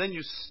 and then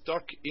you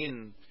stuck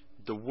in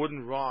the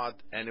wooden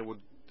rod, and it would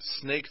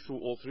snake through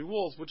all three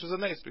walls, which is a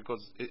nace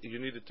because it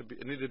needed to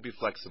be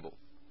flexible.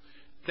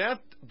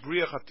 That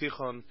briach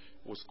hatichon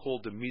was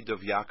called the midah of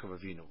Yaakov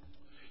Avinu.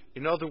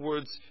 In other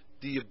words,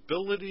 the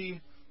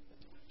ability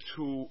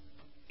to,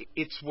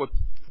 it's what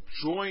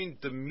joined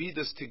the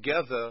midas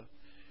together.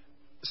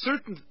 The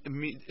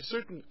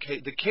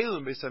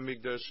kelim Beis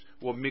Hamikdash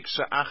were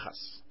miksha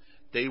achas.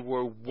 They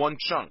were one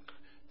chunk.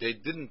 They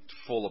didn't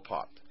fall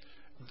apart.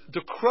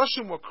 The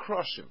krushim were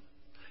krushim,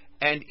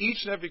 and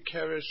each and every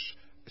keresh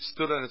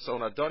stood on its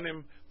own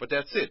adonim, but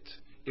that's it.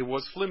 It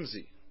was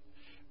flimsy.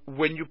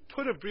 When you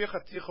put a briach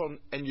hatichon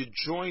and you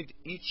joined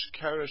each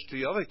keresh to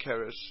the other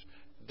keresh,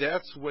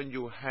 that's when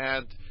you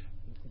had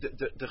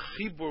the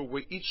chibur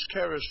where each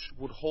keresh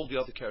would hold the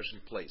other keresh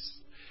in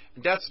place.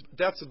 And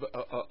that's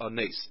a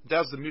nace.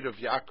 That's the midah of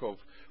Yaakov,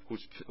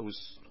 who's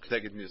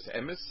connected midas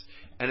emes,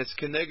 and it's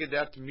connected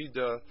that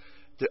midah.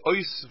 The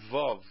ois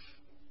vav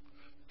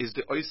is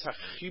the ois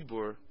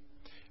hachibur.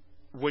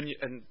 When you,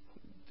 and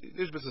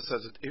Ishbitzer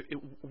says it,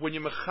 when you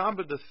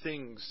mechaber the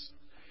things,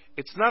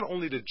 it's not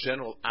only the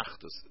general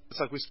achdus. It's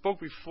like we spoke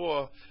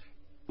before.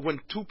 When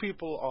two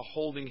people are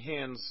holding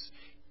hands,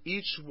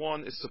 each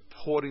one is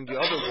supporting the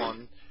other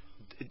one.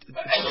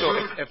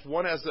 So if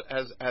one has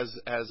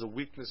a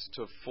weakness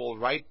to fall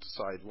right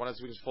side, one has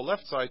a weakness to fall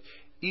left side,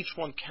 each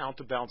one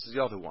counterbalances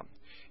the other one.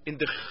 In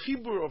the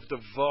chibur of the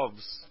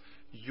vavs,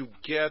 you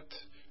get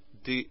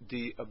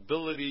the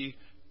ability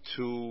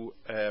to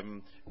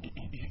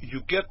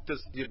you get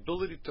the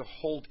ability to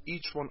hold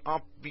each one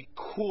up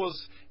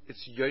because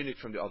it's yonik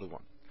from the other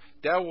one.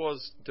 That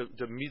was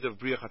the midah of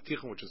briach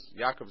hatichon, which is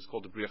Yaakov is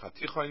called the briach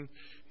hatichon.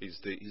 He's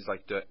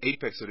like the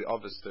apex of the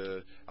office.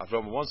 The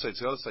Avram on one side,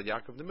 the other side,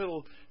 Yaakov in the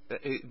middle.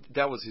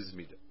 That was his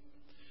midah.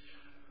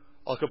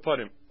 Al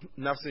kaparim,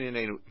 nafsin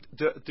yanenu.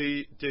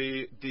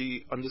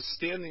 The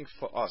understanding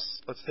for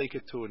us. Let's take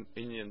it to an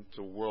Indian,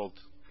 to a world.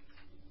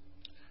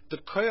 The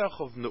koach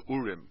of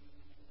neurim,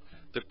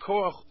 the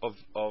koach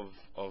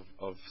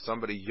of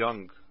somebody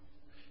young,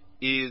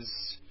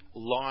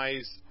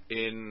 lies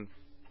in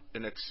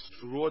an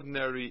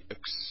extraordinary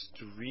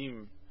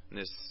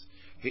extremeness.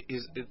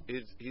 His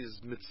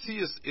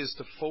metzias is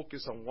to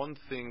focus on one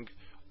thing,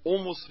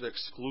 almost to the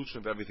exclusion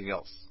of everything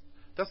else.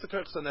 That's the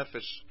koach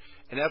nefesh,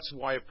 and that's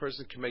why a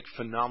person can make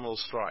phenomenal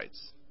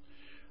strides.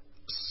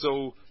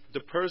 So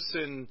the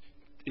person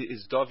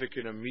is davik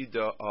in a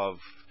midah of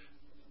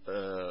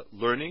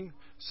learning,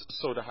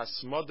 so the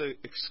hasmada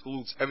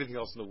excludes everything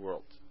else in the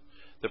world.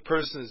 The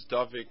person is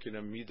davik in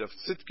a midah of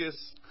tzidkis,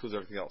 excludes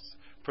everything else.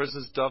 The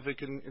person is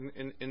davik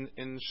in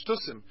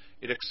shtusim,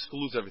 it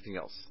excludes everything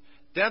else.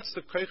 That's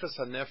the koiches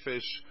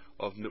hanefesh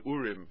of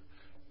neurim,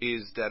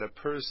 is that a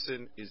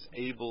person is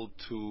able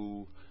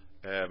to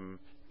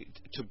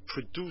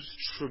produce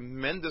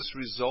tremendous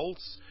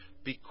results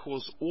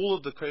because all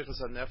of the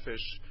koiches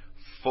hanefesh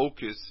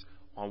focus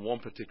on one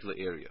particular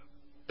area.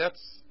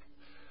 That's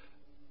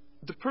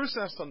the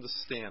person has to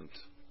understand.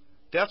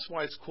 That's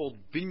why it's called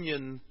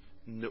binyan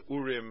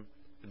neurim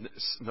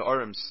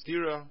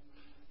stira,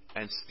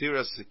 and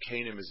stira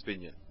sekanim is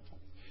binyan.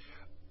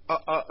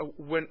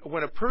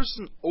 When a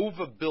person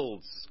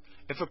overbuilds,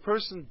 if a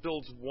person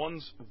builds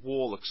one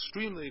wall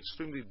extremely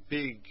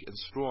big and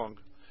strong,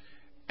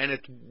 and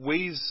it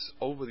weighs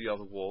over the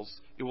other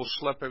walls, it will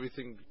schlep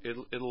everything.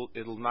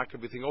 It'll knock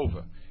everything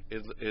over.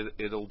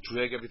 It'll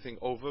drag everything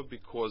over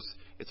because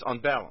it's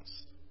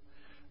unbalanced.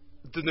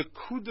 The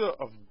nekuda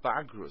of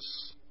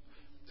bagrus,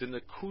 the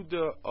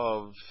nekuda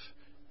of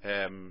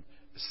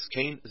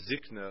skein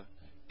zikna,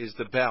 is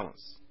the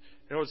balance.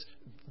 In other words,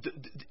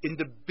 in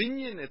the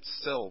binyan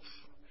itself,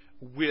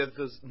 where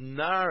the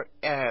nar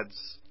adds,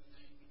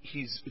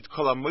 he's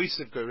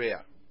kolamoisiv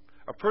gareah.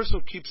 A person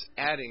who keeps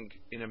adding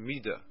in a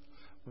midah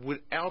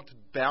without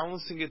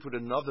balancing it with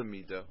another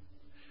midah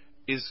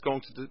is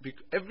going to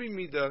every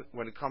midah,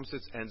 when it comes to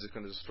its ends, is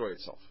going to destroy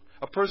itself.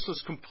 A person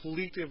who's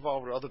completely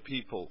involved with other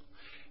people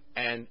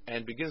and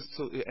begins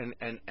to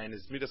and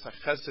his midas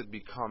hachesed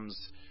becomes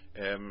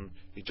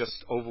he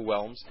just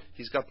overwhelms.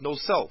 He's got no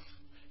self.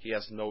 He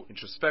has no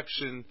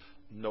introspection,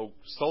 no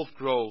self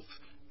growth,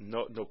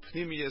 no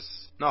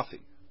pnimius,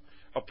 nothing.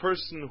 A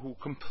person who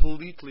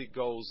completely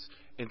goes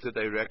into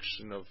the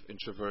direction of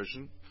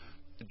introversion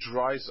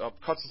dries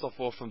up, cuts himself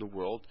off from the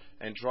world,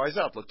 and dries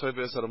out.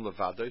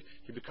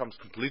 He becomes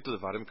completely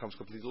levadim, becomes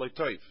completely like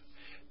toiv.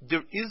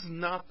 There is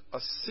not a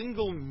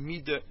single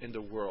midah in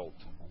the world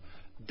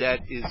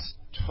that is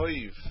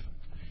toiv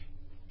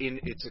in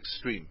its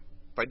extreme,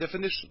 by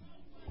definition.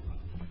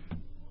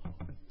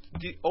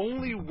 The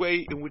only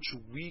way in which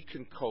we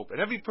can cope, and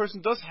every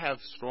person does have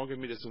stronger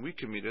midas and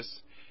weaker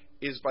midas,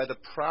 is by the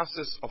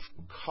process of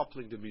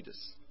coupling the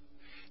midas.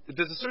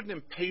 There's a certain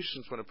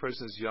impatience when a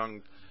person is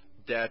young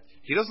that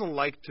he doesn't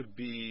like to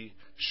be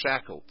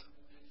shackled,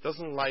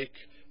 doesn't like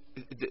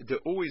the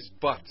always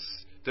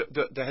buts,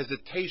 the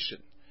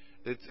hesitation.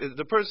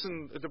 The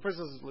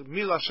person's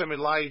Mila Hashem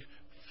Elai,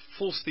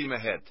 full steam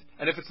ahead.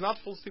 And if it's not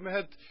full steam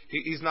ahead,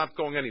 he's not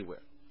going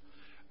anywhere.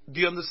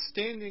 The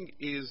understanding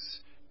is,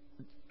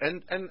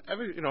 and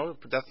every,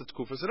 that's the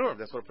Tkufas Adur.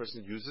 That's what a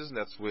person uses, and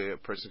that's where a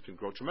person can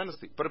grow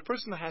tremendously. But a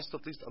person has to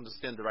at least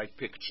understand the right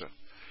picture.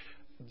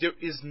 There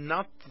is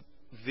not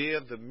there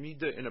the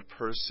midah in a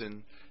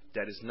person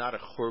that is not a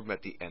churb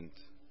at the end.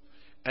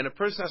 And a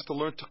person has to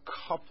learn to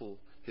couple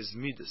his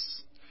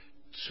midas,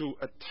 to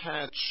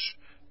attach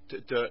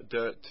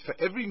for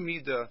every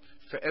midah,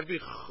 for every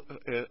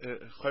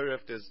chayrev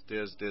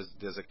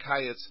there's a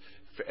kayetz,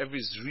 for every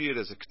zriya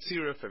there's a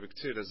ktsira, for every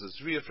ktsira there's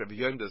a zriya, for every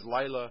yom there's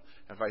laila,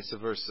 and vice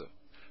versa.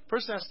 A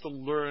person has to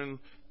learn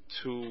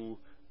to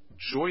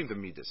join the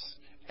midas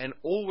and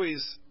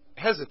always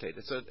hesitate.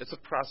 It's a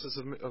process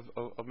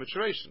of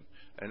maturation,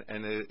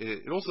 and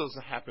it also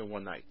doesn't happen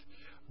one night.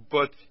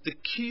 But the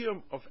key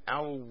of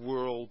our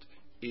world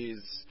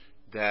is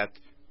that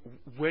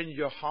when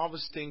you're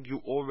harvesting,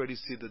 you already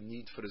see the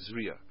need for the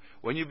zriya.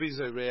 When you be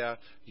zriya,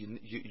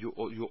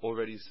 you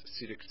already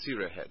see the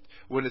ktsira ahead.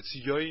 When it's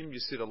yom, you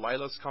see the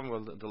lailas coming.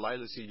 When the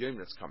lailas see yom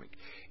that's coming.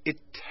 It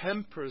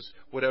tempers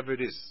whatever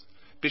it is.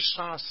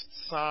 B'shas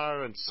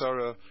tsar and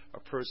tzara, a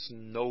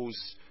person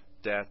knows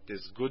that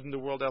there's good in the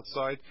world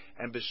outside,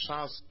 and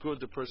b'shas good,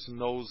 the person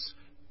knows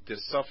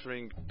there's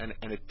suffering, and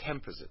it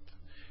tempers it.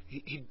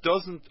 He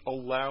doesn't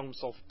allow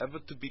himself ever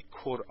to be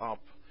caught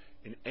up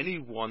in any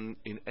one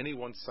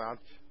tzad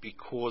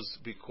because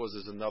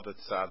there's another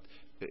tzad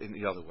in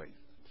the other way.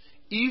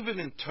 Even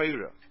in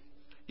Torah,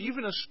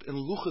 even in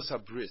Luchas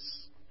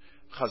Habris,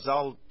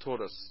 Chazal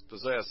taught us, the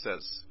Zohar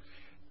says,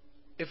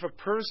 if a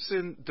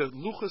person, the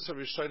Luchas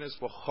HaRishonos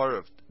were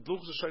charav, the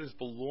Luchas HaRishonos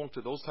belong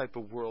to those type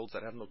of worlds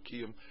that have no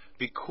kiyum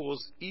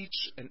because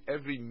each and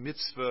every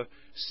mitzvah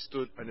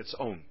stood on its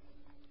own.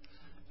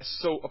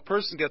 So a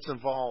person gets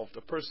involved,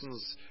 a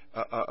person's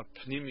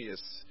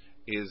pnimius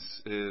is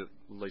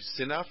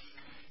leisinaf.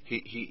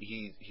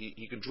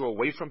 He can draw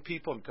away from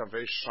people and become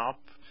very sharp.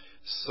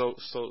 So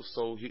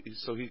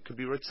he could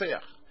be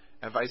retzeach,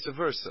 and vice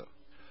versa.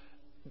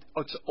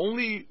 It's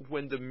only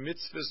when the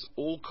mitzvahs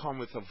all come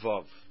with a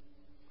vav.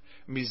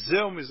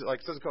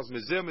 Like it calls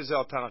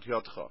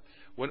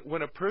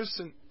when a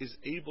person is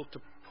able to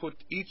put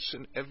each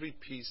and every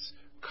piece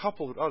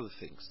coupled with other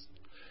things.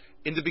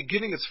 In the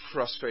beginning, it's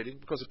frustrating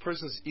because a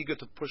person is eager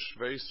to push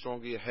very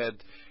strongly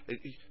ahead.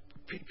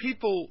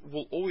 People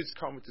will always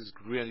come with these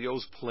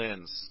grandiose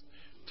plans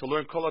to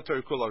learn kol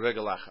haTorah kula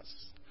regel achas.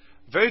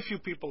 Very few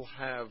people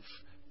have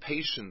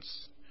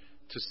patience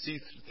to see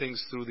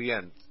things through the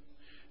end.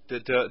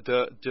 The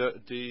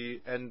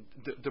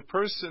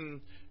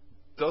person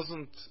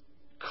doesn't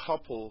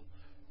couple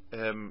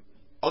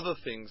other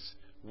things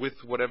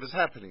with whatever's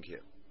happening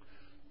here.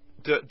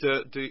 The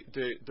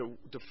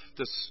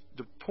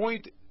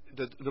point.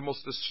 The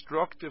most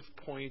destructive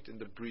point in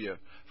the Bria,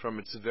 from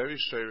its very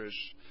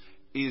shirish,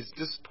 is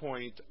this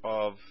point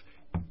of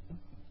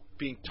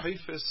being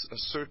typhus a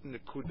certain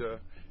nekuda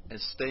and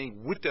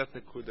staying with that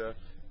nekuda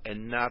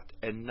and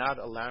not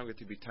allowing it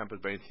to be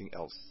tempered by anything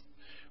else.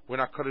 When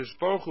HaKadosh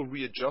Baruch Hu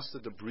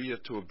readjusted the Bria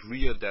to a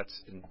Bria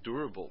that's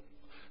endurable,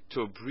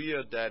 to a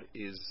Bria that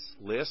is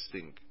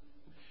lasting,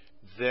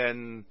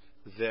 then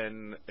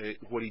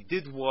what he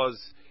did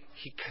was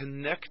he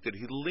connected,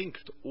 he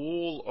linked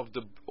all of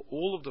the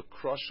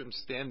Krushim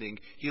standing,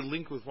 he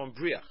linked with one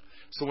Briach.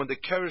 So when the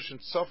Keresh in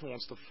Tzafon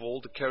wants to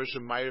fall, the Keresh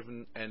in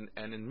Ma'ariv and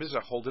in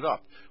Mizrach hold it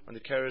up. When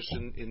the Keresh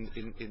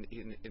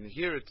in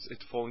here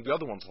it's falling, the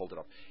other ones hold it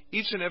up.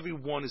 Each and every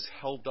one is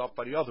held up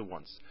by the other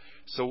ones.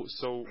 So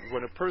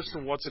when a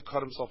person wants to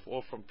cut himself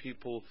off from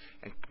people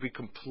and be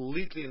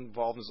completely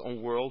involved in his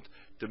own world,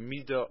 the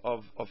midah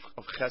of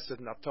Chesed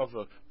and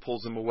Atava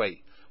pulls him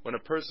away. When a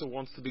person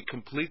wants to be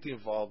completely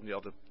involved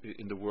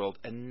in the world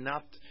and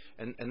no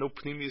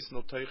pnimius,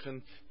 no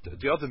teichen,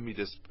 the other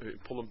midas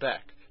pull him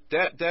back.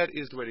 That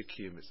is the way the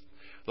kiyum is.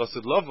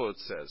 Lasid Lavo, it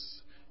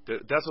says,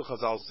 that's what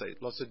Chazal say.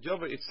 Lasid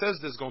Yova, it says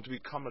there's going to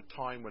become a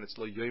time when it's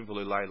lo yom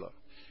v'lo laila.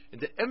 In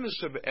the emes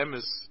shebe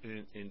emes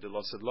in the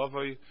Lasid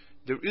Lavo,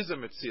 there is a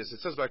metzias.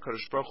 It says by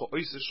Kadosh Baruch Hu,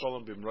 Oiseh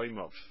Shalom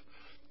b'mroimov,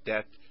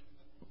 that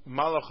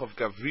Malach of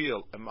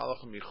Gavriel and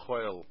Malach of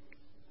Michael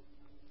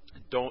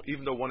don't,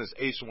 even though one is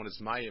Eish and one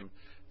is Mayim,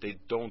 they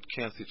don't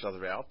cancel each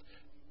other out.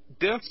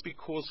 That's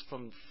because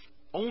from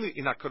only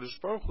in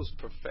HaKadosh Baruch Hu's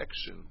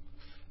perfection,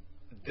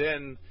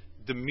 then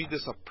the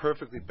midas are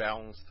perfectly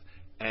balanced,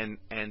 and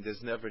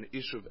there's never an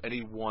issue of any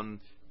one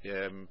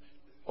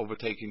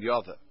overtaking the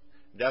other.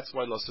 That's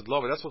why Lasid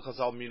Lovo, that's what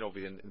Chazal mean over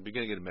here in the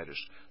beginning of the Medrash.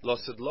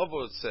 Lasid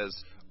Lovo, it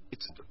says,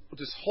 it's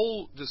this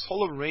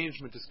whole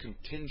arrangement is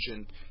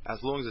contingent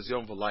as long as there's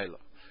Yom V'Laila.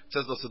 It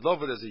says Lasid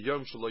Lovo, there's a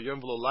Yom Shelo Yom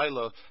V'Lo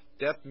Laila.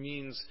 That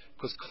means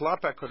because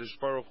Klapa Kadosh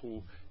Baruch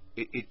Hu,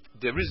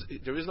 there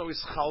is no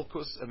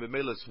ischalkus and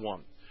Memela it's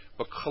one.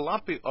 But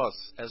Chalapi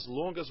us, as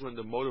long as we're in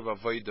the mode of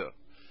Avodah,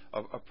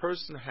 a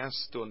person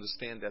has to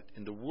understand that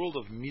in the world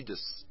of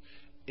Midas,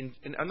 I'm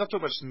not talking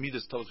about just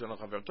Midas,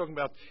 I'm talking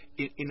about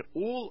in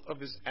all of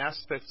his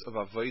aspects of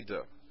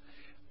Avodah,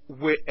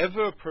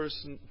 wherever a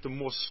person, the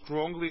more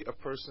strongly a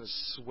person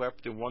is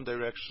swept in one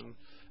direction,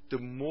 the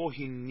more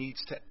he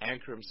needs to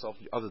anchor himself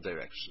in the other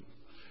direction.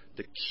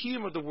 The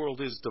kiyum of the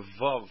world is the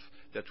vav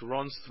that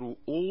runs through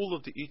all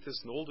of the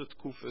itis and all the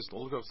tkufas and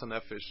all the gavs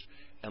nefesh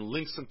and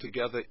links them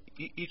together,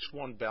 each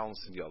one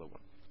balancing the other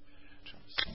one.